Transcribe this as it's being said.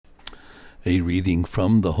A reading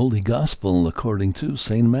from the Holy Gospel according to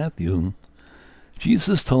St. Matthew.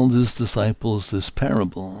 Jesus told his disciples this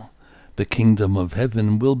parable. The kingdom of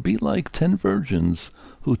heaven will be like 10 virgins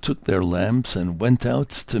who took their lamps and went out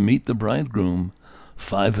to meet the bridegroom.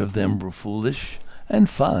 5 of them were foolish, and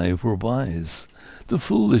 5 were wise. The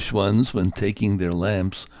foolish ones, when taking their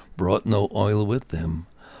lamps, brought no oil with them,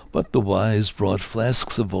 but the wise brought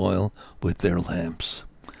flasks of oil with their lamps.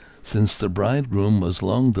 Since the bridegroom was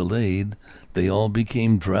long delayed, they all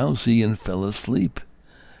became drowsy and fell asleep.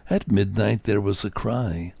 At midnight there was a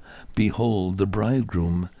cry, "Behold, the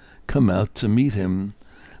bridegroom! Come out to meet him."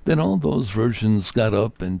 Then all those virgins got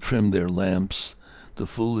up and trimmed their lamps. The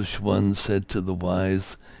foolish ones said to the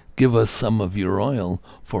wise, "Give us some of your oil,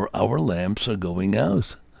 for our lamps are going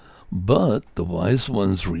out." But the wise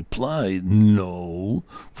ones replied, "No,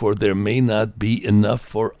 for there may not be enough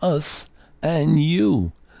for us and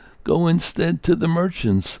you. Go instead to the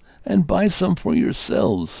merchants and buy some for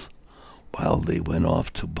yourselves." While they went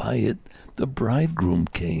off to buy it, the bridegroom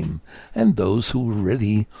came, and those who were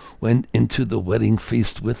ready went into the wedding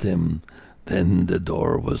feast with him. Then the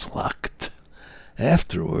door was locked.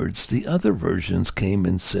 Afterwards the other virgins came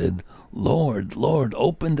and said, "Lord, Lord,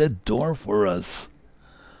 open that door for us."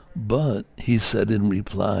 But he said in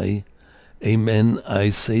reply, "Amen,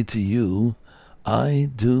 I say to you,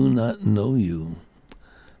 I do not know you.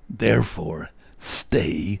 Therefore,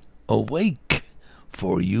 stay awake,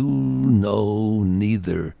 for you know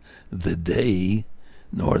neither the day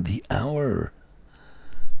nor the hour."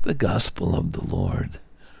 The Gospel of the Lord.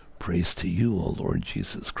 Praise to you, O Lord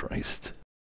Jesus Christ.